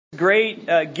Great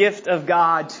gift of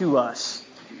God to us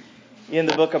in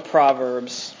the book of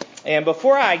Proverbs. And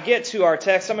before I get to our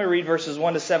text, I'm going to read verses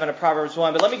 1 to 7 of Proverbs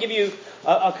 1. But let me give you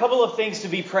a couple of things to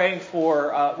be praying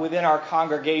for within our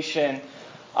congregation.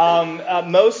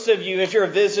 Most of you, if you're a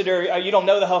visitor, you don't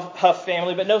know the Huff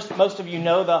family, but most of you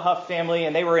know the Huff family,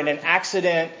 and they were in an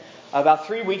accident about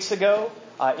 3 weeks ago.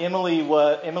 Emily,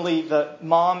 the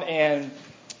mom and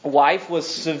wife, was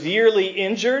severely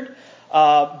injured.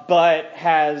 But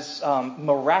has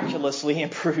miraculously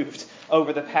improved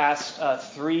over the past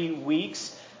 3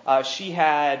 weeks. She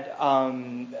had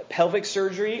pelvic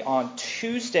surgery on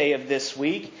Tuesday of this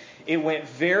week. It went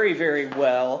very, very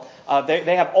well.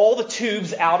 They have all the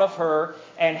tubes out of her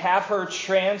and have her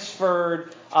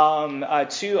transferred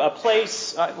to a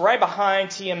place right behind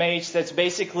TMH that's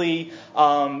basically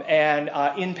an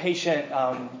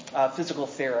inpatient physical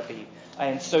therapy.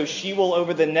 And so she will,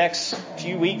 over the next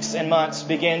few weeks and months,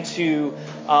 begin to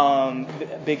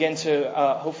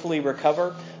hopefully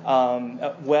recover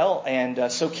well.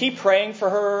 And so keep praying for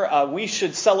her. We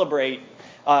should celebrate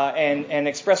and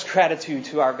express gratitude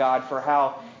to our God for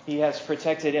how He has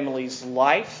protected Emily's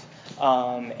life.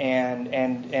 And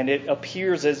it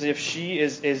appears as if she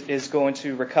is going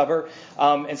to recover.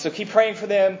 And so keep praying for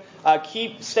them.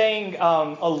 Keep staying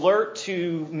alert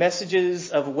to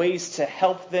messages of ways to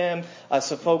help them.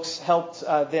 So folks helped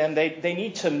them. They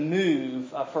need to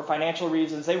move for financial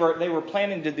reasons. They were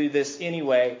planning to do this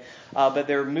anyway, but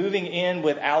they're moving in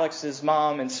with Alex's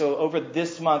mom. And so over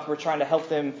this month, we're trying to help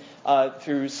them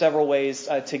through several ways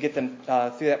to get them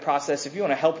through that process. If you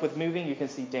want to help with moving, you can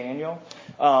see Daniel.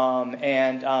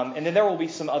 And then there will be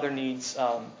some other needs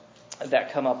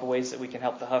that come up, ways that we can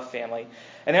help the Huff family.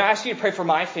 And then I ask you to pray for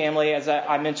my family, as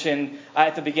I mentioned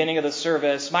at the beginning of the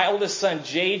service. My oldest son,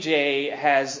 JJ,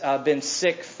 has been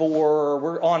sick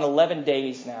we're on 11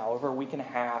 days now, over a week and a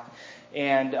half,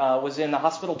 and was in the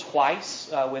hospital twice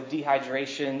with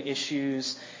dehydration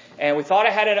issues. And we thought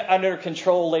I had it under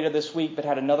control later this week, but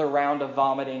had another round of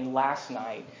vomiting last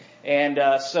night. And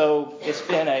so it's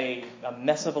been a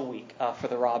mess of a week for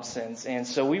the Robsons. And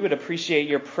so we would appreciate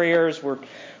your prayers.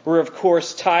 We're of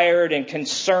course tired and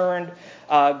concerned.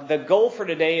 The goal for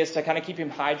today is to kind of keep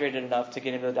him hydrated enough to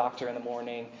get him to the doctor in the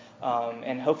morning.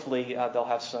 And hopefully they'll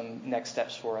have some next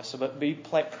steps for us. So but be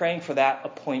praying for that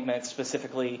appointment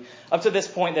specifically. Up to this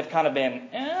point, they've kind of been,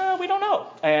 we don't know,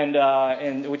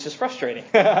 and which is frustrating.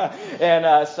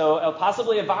 And so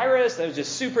possibly a virus that was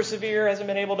just super severe, hasn't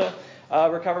been able to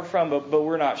recover from, but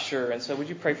we're not sure. And so would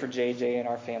you pray for JJ and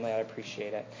our family? I'd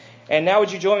appreciate it. And now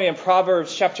would you join me in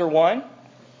Proverbs chapter 1? I'm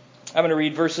going to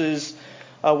read verses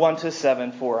 1 to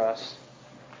 7 for us.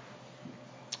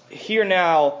 Hear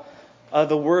now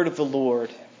the word of the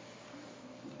Lord.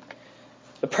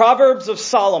 The Proverbs of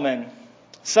Solomon,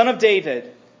 son of David,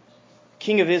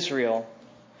 king of Israel,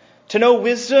 to know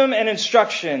wisdom and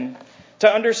instruction,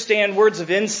 to understand words of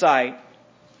insight,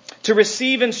 to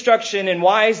receive instruction in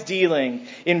wise dealing,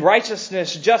 in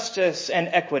righteousness, justice, and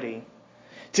equity,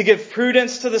 to give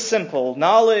prudence to the simple,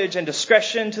 knowledge and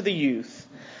discretion to the youth.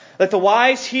 Let the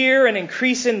wise hear and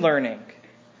increase in learning,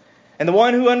 and the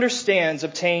one who understands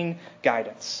obtain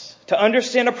guidance. To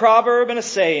understand a proverb and a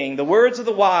saying, the words of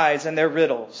the wise and their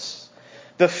riddles.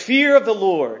 The fear of the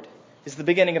Lord is the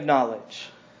beginning of knowledge.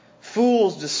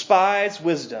 Fools despise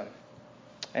wisdom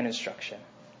and instruction.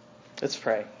 Let's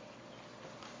pray.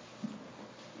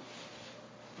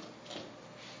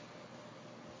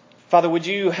 Father, would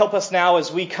you help us now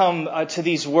as we come to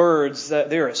these words?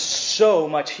 There is so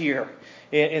much here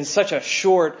in such a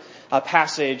short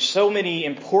passage, so many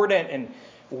important and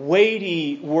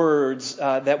weighty words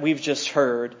that we've just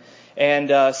heard.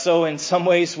 And so in some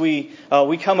ways we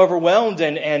come overwhelmed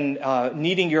and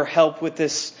needing your help with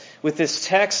this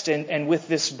text and with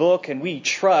this book. And we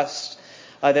trust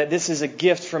that this is a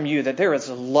gift from you, that there is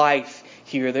life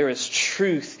here, there is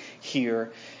truth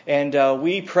here. And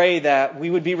we pray that we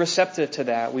would be receptive to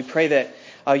that. We pray that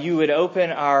you would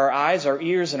open our eyes, our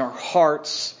ears, and our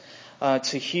hearts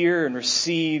to hear and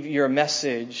receive your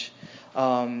message,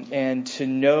 and to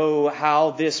know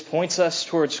how this points us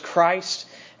towards Christ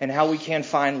and how we can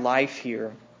find life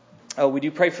here. We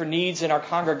do pray for needs in our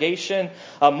congregation,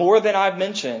 more than I've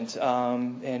mentioned.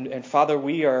 And Father,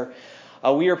 we are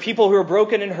people who are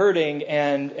broken and hurting,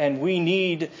 and we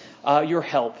need your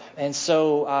help. And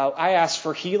so I ask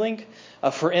for healing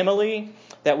for Emily,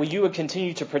 that you would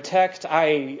continue to protect.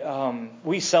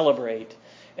 We celebrate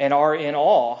and are in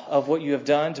awe of what you have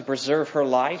done to preserve her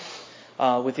life.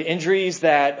 With the injuries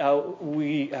that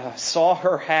we saw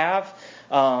her have,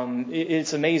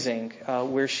 it's amazing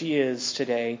where she is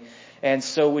today. And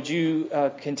so would you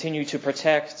continue to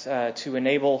protect, to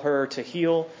enable her to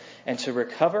heal and to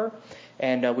recover?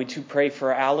 And we do pray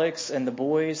for Alex and the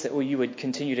boys that you would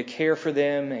continue to care for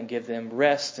them and give them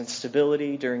rest and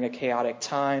stability during a chaotic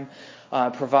time.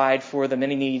 Provide for the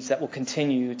many needs that will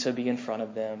continue to be in front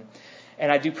of them.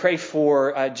 And I do pray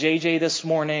for JJ this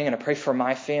morning, and I pray for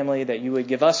my family that you would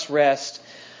give us rest,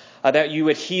 that you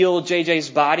would heal JJ's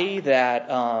body, that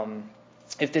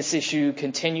if this issue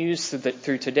continues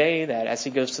through today, that as he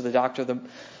goes to the doctor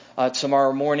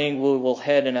tomorrow morning, we'll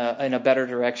head in a better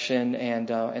direction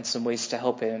and some ways to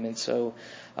help him. And so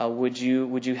would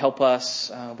you help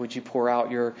us? Would you pour out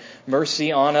your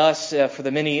mercy on us for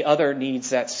the many other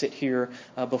needs that sit here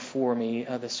before me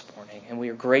this morning? And we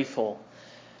are grateful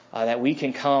that we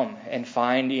can come and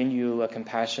find in you a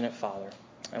compassionate Father.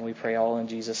 And we pray all in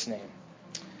Jesus' name.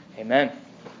 Amen.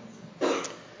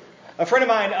 A friend of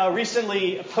mine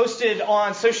recently posted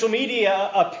on social media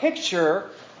a picture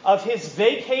of his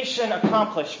vacation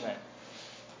accomplishment.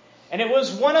 And it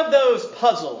was one of those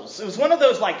puzzles. It was one of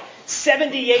those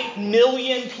 78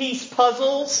 million piece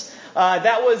puzzles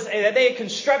that they had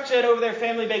constructed over their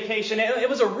family vacation. It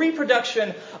was a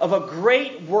reproduction of a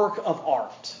great work of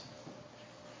art.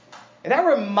 And that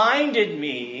reminded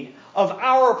me of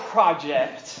our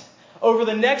project over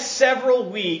the next several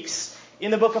weeks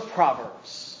in the book of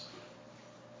Proverbs.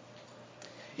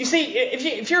 You see,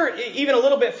 if you're even a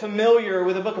little bit familiar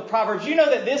with the book of Proverbs, you know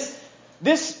that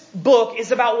this book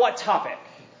is about what topic?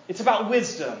 It's about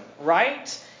wisdom,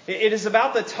 right? It is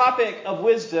about the topic of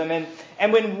wisdom.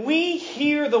 And when we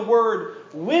hear the word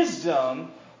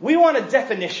wisdom, we want a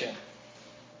definition.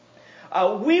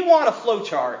 We want a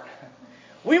flowchart.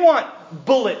 We want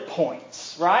bullet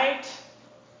points, right?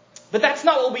 But that's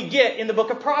not what we get in the book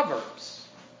of Proverbs.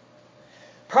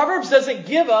 Proverbs doesn't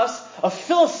give us a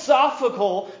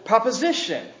philosophical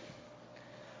proposition.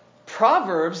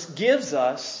 Proverbs gives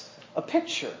us a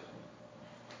picture,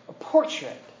 a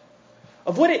portrait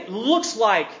of what it looks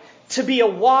like to be a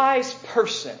wise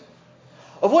person,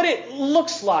 of what it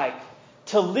looks like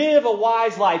to live a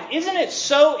wise life. Isn't it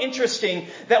so interesting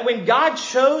that when God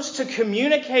chose to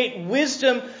communicate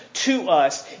wisdom to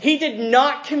us, He did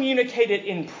not communicate it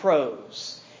in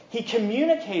prose. He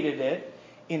communicated it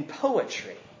in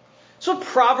poetry. That's what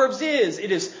Proverbs is.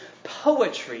 It is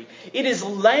poetry. It is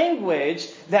language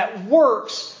that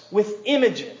works with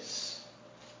images.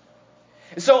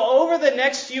 And so over the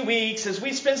next few weeks, as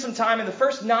we spend some time in the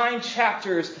first 9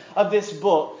 chapters of this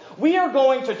book, we are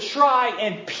going to try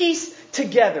and piece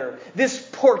together this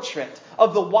portrait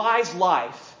of the wise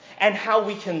life and how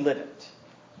we can live it.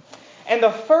 And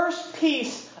the first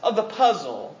piece of the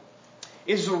puzzle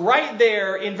is right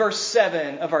there in verse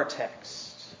 7 of our text.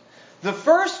 The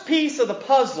first piece of the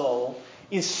puzzle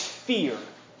is fear.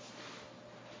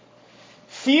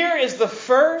 Fear is the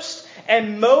first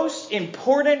and most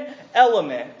important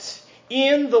element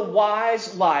in the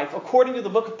wise life, according to the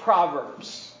book of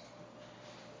Proverbs.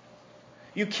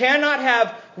 You cannot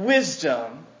have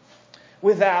wisdom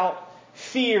without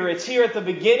fear. It's here at the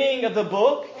beginning of the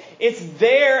book. It's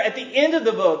there at the end of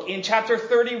the book in chapter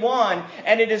 31.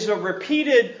 And it is a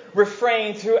repeated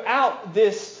refrain throughout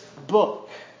this book.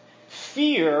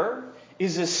 Fear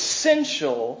is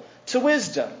essential to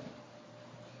wisdom.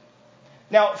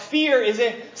 Now, fear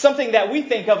isn't something that we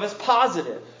think of as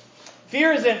positive.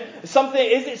 Fear isn't something,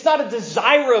 it's not a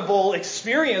desirable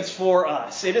experience for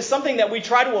us. It is something that we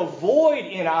try to avoid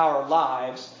in our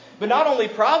lives. But not only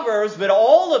Proverbs, but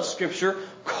all of Scripture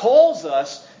calls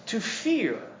us to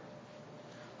fear.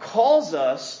 Calls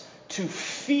us to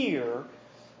fear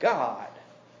God.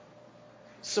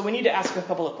 So we need to ask a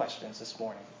couple of questions this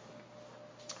morning.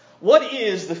 What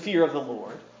is the fear of the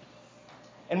Lord?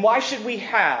 And why should we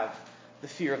have the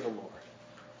fear of the Lord?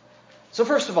 So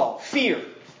first of all, fear.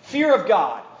 Fear of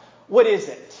God. What is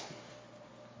it?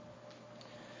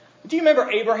 Do you remember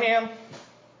Abraham?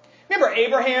 Remember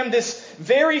Abraham, this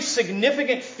very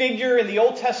significant figure in the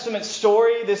Old Testament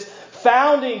story, this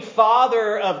founding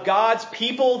father of God's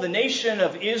people, the nation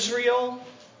of Israel?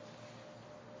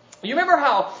 You remember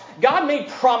how God made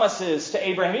promises to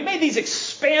Abraham? He made these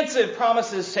expansive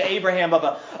promises to Abraham of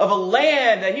a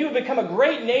land, that he would become a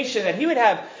great nation, that he would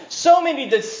have so many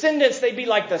descendants, they'd be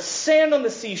like the sand on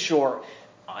the seashore.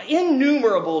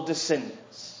 Innumerable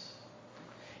descendants.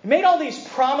 He made all these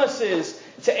promises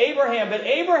to Abraham, but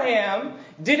Abraham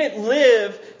didn't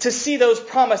live to see those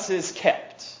promises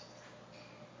kept.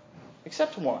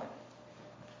 Except one.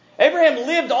 Abraham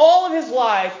lived all of his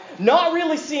life not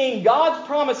really seeing God's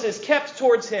promises kept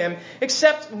towards him,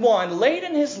 except one. Late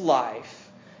in his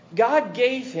life, God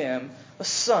gave him a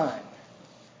son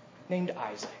named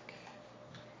Isaac.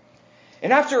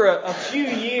 And after a few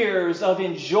years of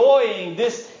enjoying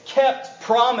this kept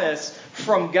promise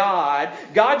from God,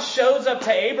 God shows up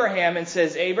to Abraham and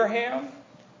says, Abraham,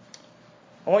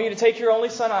 I want you to take your only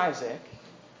son Isaac,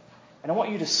 and I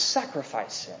want you to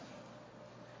sacrifice him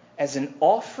as an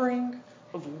offering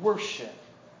of worship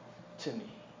to me.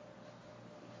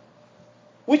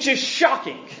 Which is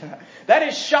shocking. That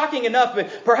is shocking enough,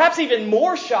 but perhaps even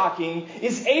more shocking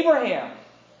is Abraham,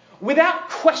 without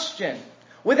question,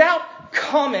 without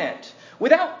comment,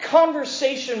 without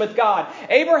conversation with God,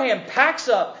 Abraham packs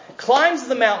up, climbs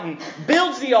the mountain,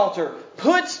 builds the altar,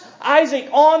 puts Isaac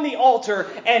on the altar,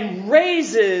 and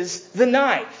raises the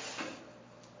knife.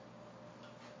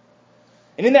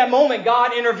 And in that moment,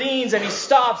 God intervenes and He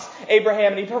stops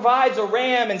Abraham and He provides a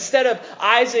ram instead of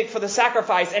Isaac for the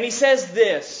sacrifice. And He says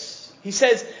this. He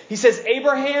says,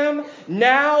 Abraham,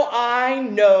 now I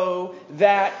know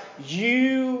that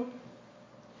you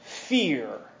fear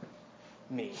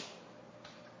me.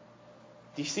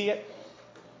 Do you see it?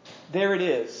 There it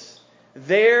is.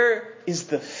 There is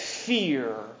the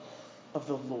fear of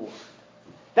the Lord.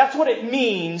 That's what it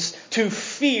means to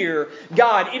fear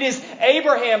God. It is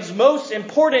Abraham's most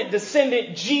important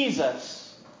descendant,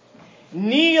 Jesus,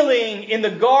 kneeling in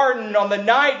the garden on the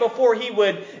night before he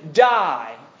would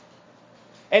die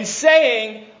and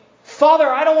saying, Father,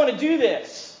 I don't want to do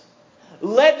this.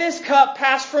 Let this cup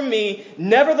pass from me.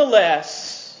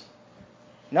 Nevertheless,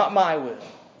 not my will,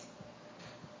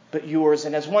 but yours.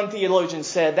 And as one theologian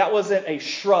said, that wasn't a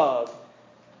shrug.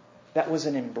 That was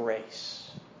an embrace.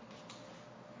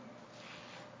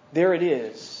 There it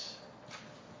is.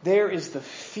 There is the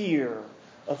fear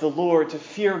of the Lord. To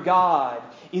fear God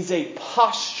is a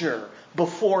posture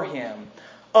before Him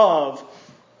of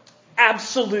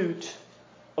absolute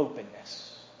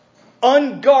openness,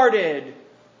 unguarded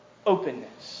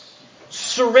openness,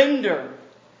 surrender.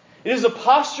 It is a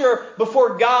posture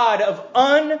before God of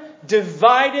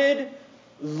undivided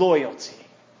loyalty.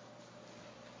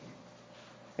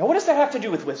 Now, what does that have to do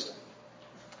with wisdom?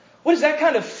 What does that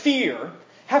kind of fear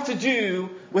have to do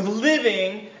with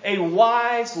living a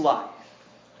wise life?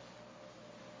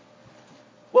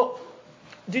 Well,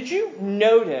 did you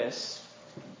notice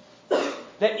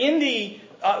that in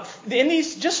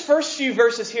these just first few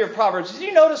verses here of Proverbs, did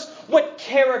you notice what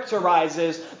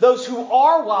characterizes those who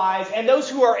are wise and those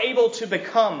who are able to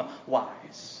become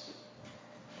wise?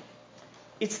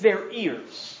 It's their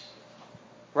ears.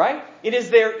 Right? It is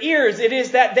their ears. It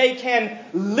is that they can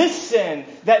listen,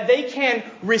 that they can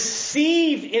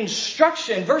receive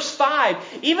instruction. Verse 5,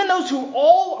 even those who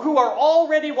are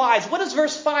already wise, what does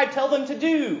verse 5 tell them to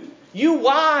do? You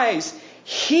wise,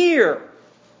 hear.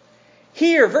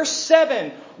 Hear. Verse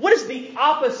 7, what is the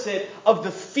opposite of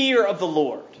the fear of the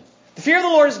Lord? The fear of the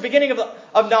Lord is the beginning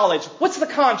of knowledge. What's the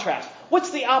contrast?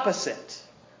 What's the opposite?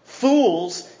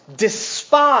 Fools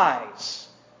despise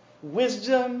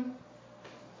wisdom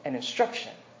and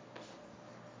instruction.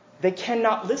 They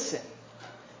cannot listen.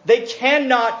 They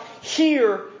cannot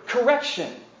hear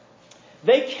correction.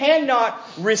 They cannot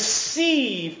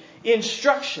receive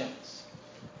instructions.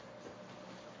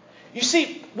 You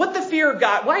see, what the fear of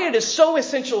God, why it is so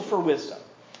essential for wisdom,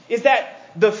 is that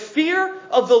the fear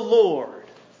of the Lord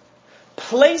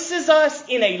places us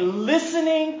in a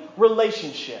listening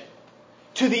relationship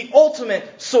to the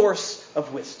ultimate source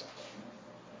of wisdom.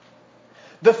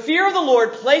 The fear of the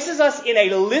Lord places us in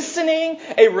a listening,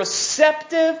 a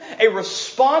receptive, a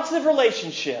responsive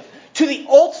relationship to the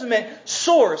ultimate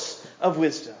source of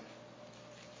wisdom.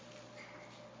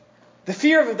 The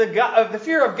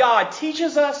fear of God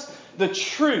teaches us the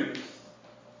truth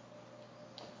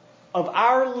of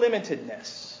our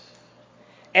limitedness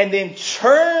and then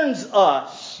turns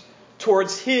us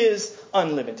towards His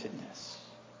unlimitedness.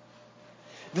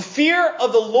 The fear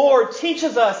of the Lord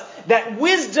teaches us that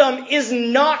wisdom is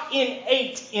not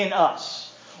innate in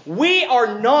us. We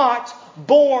are not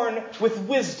born with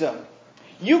wisdom.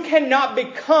 You cannot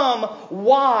become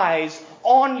wise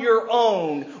on your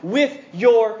own with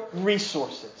your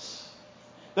resources.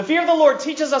 The fear of the Lord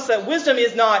teaches us that wisdom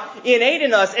is not innate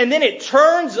in us, and then it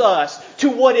turns us to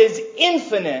what is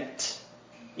infinite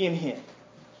in Him.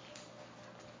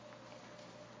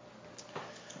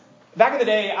 Back in the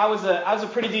day, I was a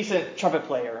pretty decent trumpet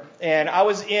player, and I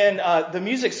was in the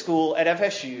music school at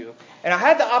FSU, and I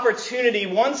had the opportunity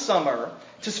one summer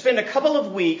to spend a couple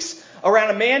of weeks around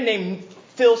a man named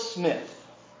Phil Smith.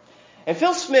 And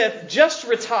Phil Smith just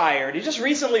retired. He just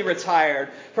recently retired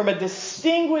from a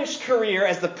distinguished career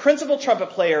as the principal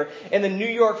trumpet player in the New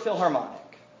York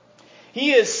Philharmonic.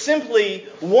 He is simply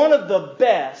one of the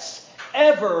best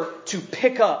ever to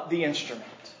pick up the instrument.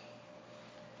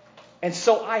 And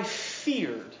so I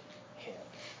feared him.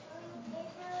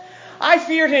 I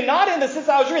feared him not in the sense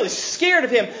that I was really scared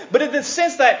of him, but in the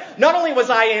sense that not only was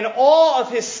I in awe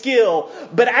of his skill,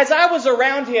 but as I was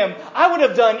around him, I would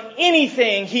have done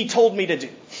anything he told me to do.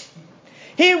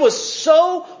 He was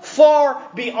so far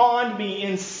beyond me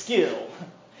in skill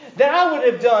that I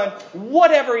would have done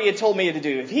whatever he had told me to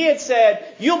do. If he had said,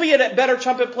 you'll be a better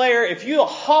trumpet player if you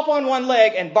hop on one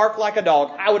leg and bark like a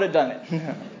dog, I would have done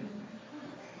it.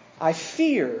 I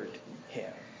feared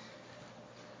him.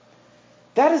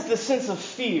 That is the sense of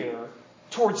fear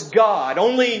towards God,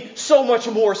 only so much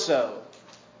more so,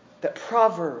 that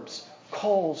Proverbs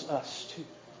calls us to.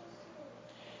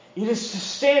 It is to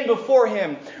stand before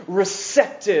him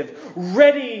receptive,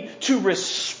 ready to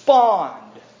respond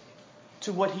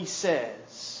to what he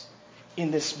says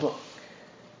in this book.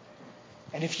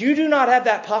 And if you do not have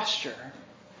that posture,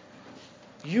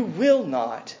 you will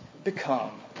not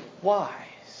become wise.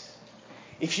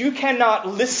 If you cannot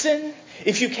listen,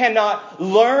 if you cannot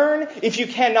learn, if you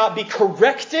cannot be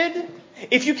corrected,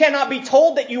 if you cannot be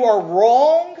told that you are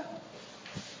wrong,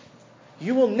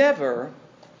 you will never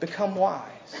become wise.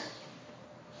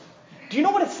 Do you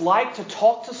know what it's like to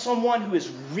talk to someone who is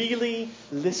really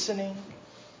listening?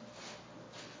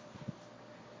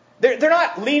 They're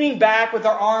not leaning back with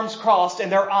their arms crossed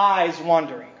and their eyes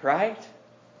wandering, right?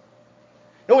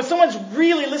 No, when someone's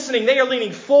really listening, they are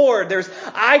leaning forward. There's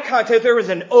eye contact. There is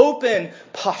an open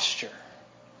posture.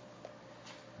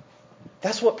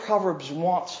 That's what Proverbs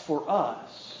wants for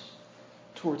us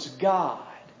towards God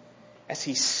as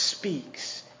he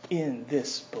speaks in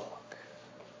this book.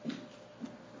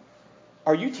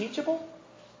 Are you teachable?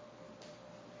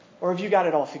 Or have you got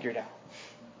it all figured out?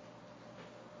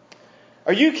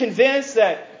 Are you convinced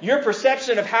that your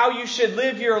perception of how you should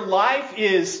live your life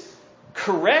is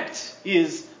correct,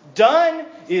 is done,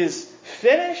 is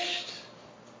finished?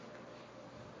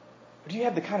 Or do you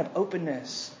have the kind of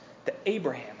openness that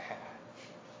Abraham had,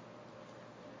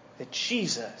 that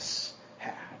Jesus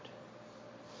had?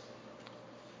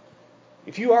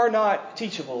 If you are not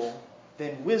teachable,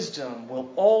 then wisdom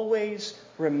will always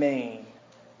remain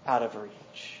out of reach.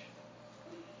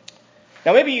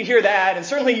 Now maybe you hear that, and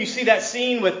certainly you see that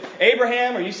scene with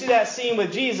Abraham, or you see that scene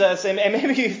with Jesus, and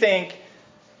maybe you think,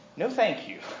 no thank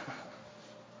you.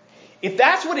 If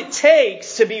that's what it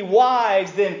takes to be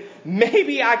wise, then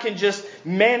maybe I can just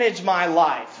manage my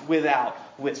life without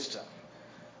wisdom.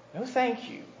 No thank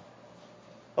you.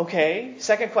 Okay,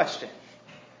 second question.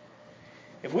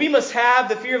 If we must have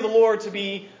the fear of the Lord to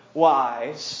be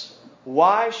wise,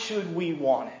 why should we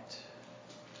want it?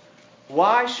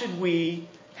 Why should we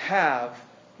have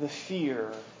the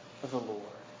fear of the Lord?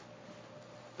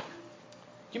 Do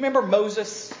you remember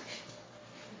Moses?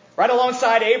 Right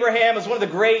alongside Abraham as one of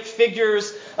the great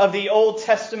figures of the Old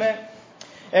Testament.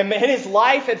 And his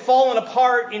life had fallen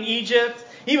apart in Egypt.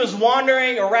 He was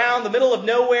wandering around the middle of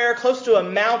nowhere, close to a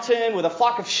mountain with a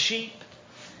flock of sheep.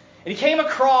 And he came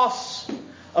across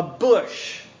a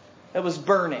bush that was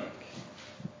burning.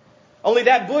 Only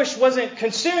that bush wasn't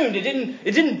consumed. It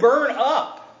didn't burn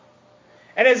up.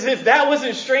 And as if that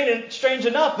wasn't strange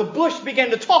enough, the bush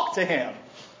began to talk to him.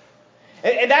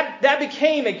 And that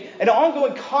became an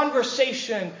ongoing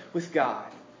conversation with God.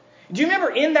 Do you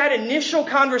remember in that initial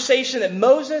conversation that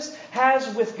Moses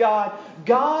has with God,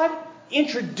 God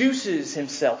introduces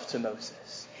himself to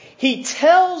Moses. He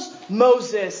tells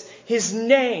Moses his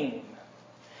name.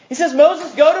 He says,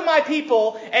 Moses, go to my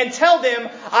people and tell them,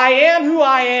 I am who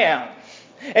I am.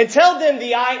 And tell them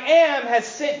the I am has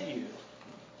sent you.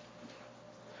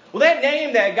 Well, that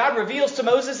name that God reveals to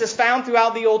Moses is found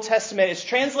throughout the Old Testament. It's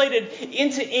translated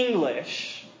into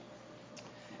English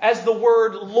as the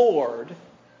word Lord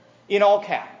in all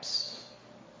caps.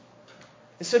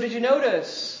 And so did you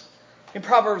notice in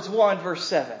Proverbs 1 verse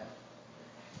 7?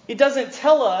 It doesn't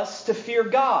tell us to fear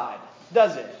God,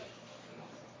 does it?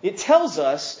 It tells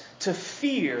us to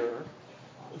fear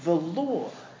the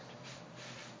Lord.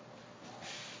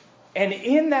 And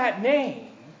in that name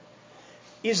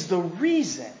is the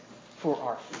reason for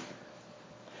our fear.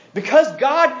 Because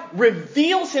God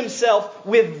reveals himself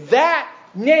with that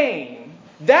name,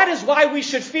 that is why we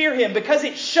should fear him. Because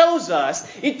it shows us,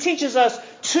 it teaches us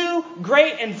two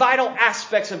great and vital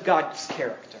aspects of God's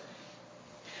character.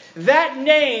 That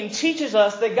name teaches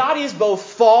us that God is both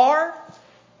far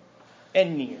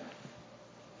and near.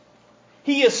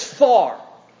 He is far.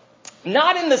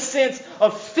 Not in the sense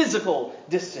of physical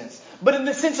distance, but in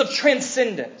the sense of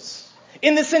transcendence.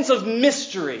 In the sense of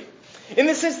mystery. In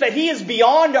the sense that he is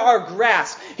beyond our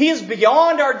grasp. He is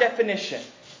beyond our definition.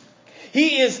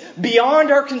 He is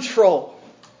beyond our control.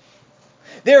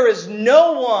 There is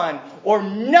no one or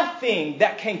nothing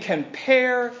that can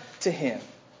compare to him.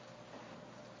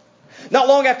 Not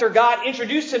long after God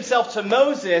introduced himself to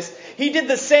Moses, he did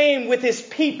the same with his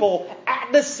people at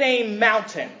the same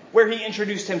mountain where he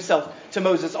introduced himself to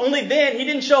Moses. Only then he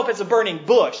didn't show up as a burning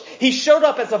bush. He showed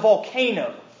up as a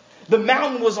volcano. The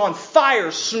mountain was on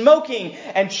fire, smoking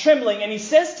and trembling. And he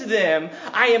says to them,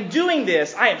 I am doing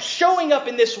this, I am showing up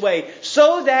in this way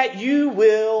so that you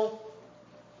will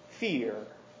fear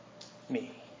me.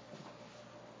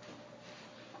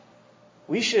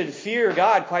 We should fear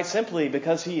God quite simply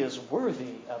because he is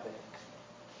worthy of it.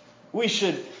 We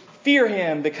should fear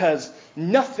him because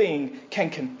nothing can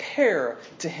compare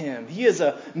to him. He is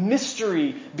a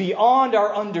mystery beyond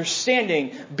our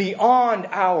understanding, beyond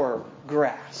our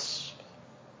grasp.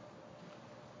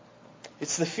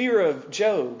 It's the fear of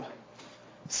Job.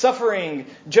 Suffering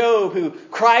Job, who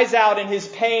cries out in his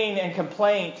pain and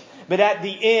complaint, but at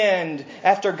the end,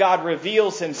 after God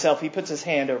reveals himself, he puts his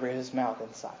hand over his mouth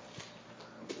and sighs.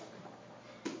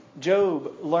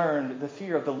 Job learned the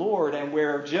fear of the Lord, and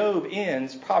where Job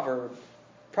ends,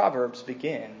 Proverbs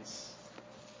begins.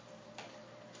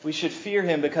 We should fear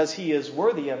him because he is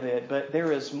worthy of it, but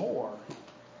there is more.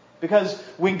 Because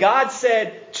when God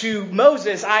said to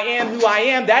Moses, I am who I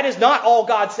am, that is not all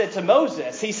God said to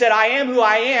Moses. He said, I am who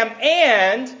I am,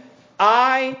 and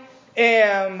I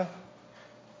am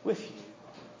with you.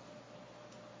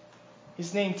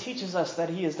 His name teaches us that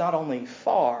he is not only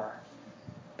far,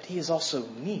 but he is also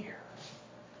near.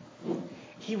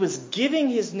 He was giving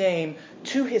his name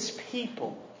to his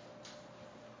people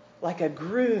like a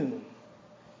groom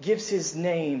gives his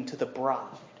name to the bride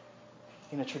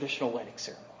in a traditional wedding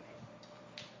ceremony.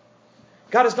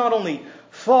 God is not only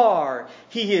far,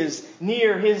 he is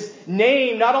near. His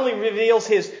name not only reveals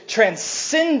his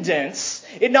transcendence,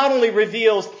 it not only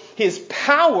reveals his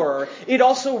power, it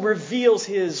also reveals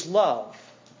his love.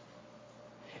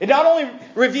 It not only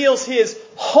reveals his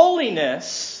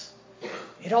holiness,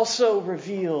 it also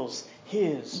reveals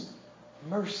his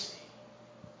mercy.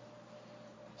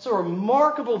 It's a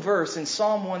remarkable verse in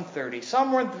Psalm 130.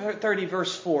 Psalm 130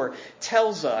 verse 4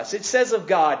 tells us, it says of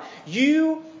God,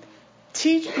 you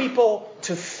teach people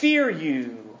to fear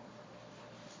you.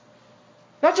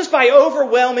 Not just by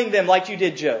overwhelming them like you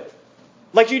did Job.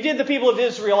 Like you did the people of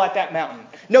Israel at that mountain.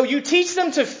 No, you teach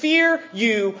them to fear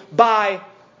you by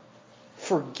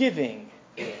forgiving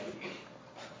them.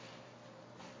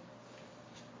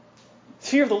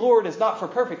 Fear of the Lord is not for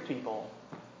perfect people.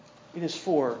 It is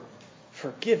for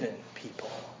forgiven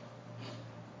people.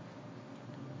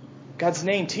 God's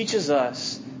name teaches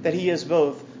us that he is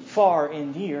both far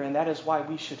and near, and that is why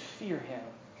we should fear him.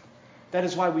 That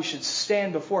is why we should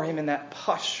stand before him in that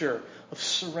posture of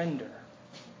surrender.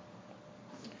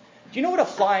 Do you know what a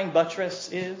flying buttress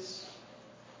is?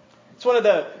 It's one of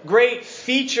the great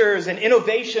features and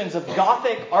innovations of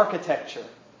Gothic architecture.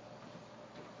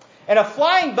 And a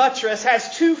flying buttress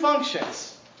has two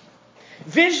functions.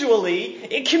 Visually,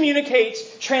 it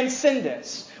communicates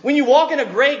transcendence. When you walk in a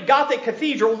great Gothic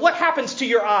cathedral, what happens to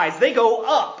your eyes? They go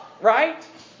up, right?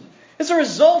 As a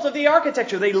result of the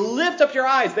architecture, they lift up your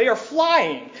eyes. They are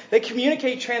flying. They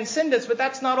communicate transcendence, but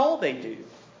that's not all they do.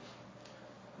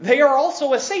 They are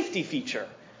also a safety feature,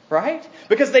 right?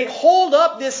 Because they hold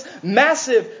up this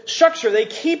massive structure. They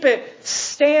keep it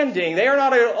standing. They are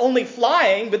not only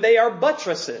flying, but they are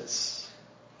buttresses.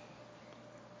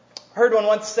 I heard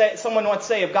someone once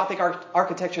say of Gothic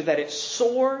architecture that it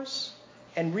soars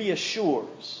and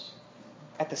reassures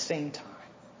at the same time.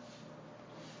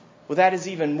 Well, that is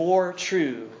even more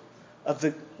true of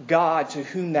the God to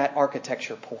whom that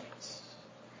architecture points.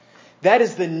 That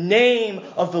is the name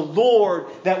of the Lord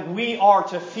that we are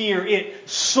to fear. It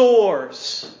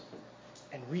soars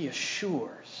and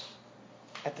reassures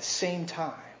at the same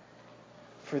time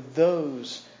for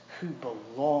those who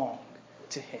belong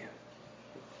to him.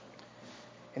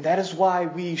 And that is why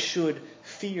we should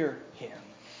fear him.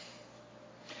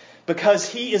 Because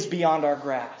he is beyond our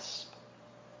grasp,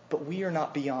 but we are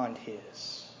not beyond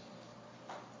his.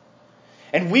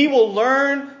 And we will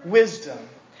learn wisdom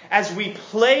as we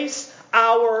place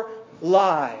our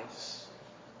lives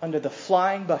under the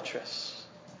flying buttress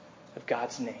of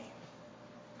God's name.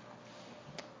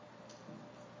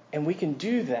 And we can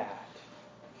do that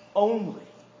only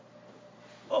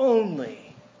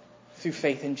through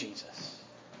faith in Jesus.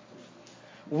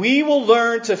 We will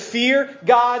learn to fear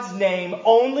God's name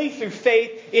only through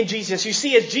faith in Jesus. You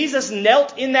see, as Jesus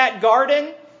knelt in that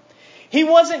garden, he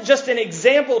wasn't just an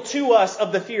example to us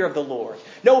of the fear of the Lord.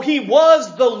 No, he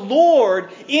was the Lord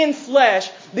in flesh,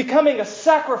 becoming a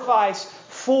sacrifice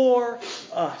for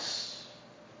us.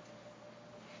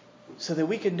 So that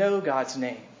we could know God's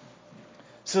name.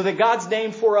 so that God's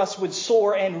name for us would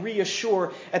soar and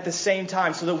reassure at the same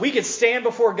time, so that we could stand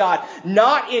before God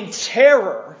not in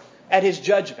terror at His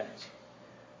judgment,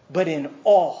 but in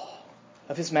awe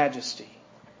of His majesty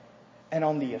and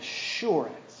on the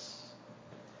assurance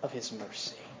of His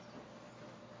mercy.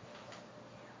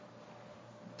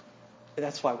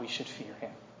 That's why we should fear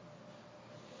Him.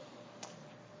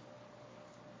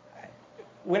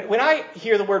 When I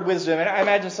hear the word wisdom, and I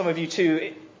imagine some of you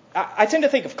too, I tend to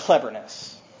think of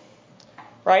cleverness.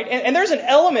 Right? And there's an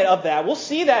element of that. We'll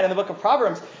see that in the book of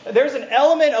Proverbs. There's an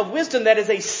element of wisdom that is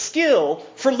a skill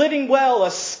for living well, a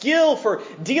skill for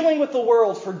dealing with the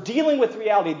world, for dealing with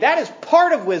reality. That is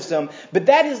part of wisdom, but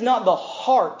that is not the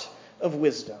heart of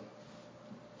wisdom.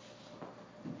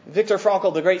 Viktor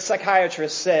Frankl, the great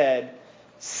psychiatrist, said,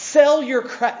 sell your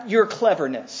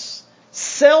cleverness.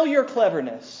 Sell your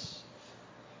cleverness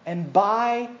and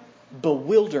buy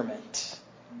bewilderment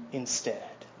instead.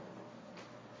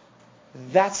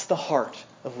 That's the heart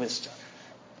of wisdom.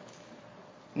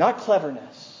 Not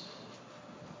cleverness,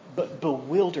 but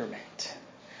bewilderment.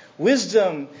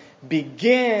 Wisdom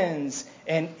begins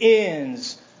and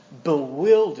ends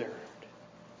bewildered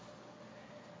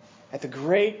at the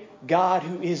great God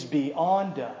who is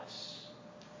beyond us,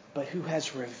 but who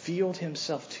has revealed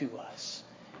Himself to us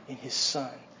in His Son,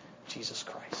 Jesus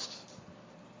Christ.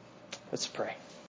 Let's pray.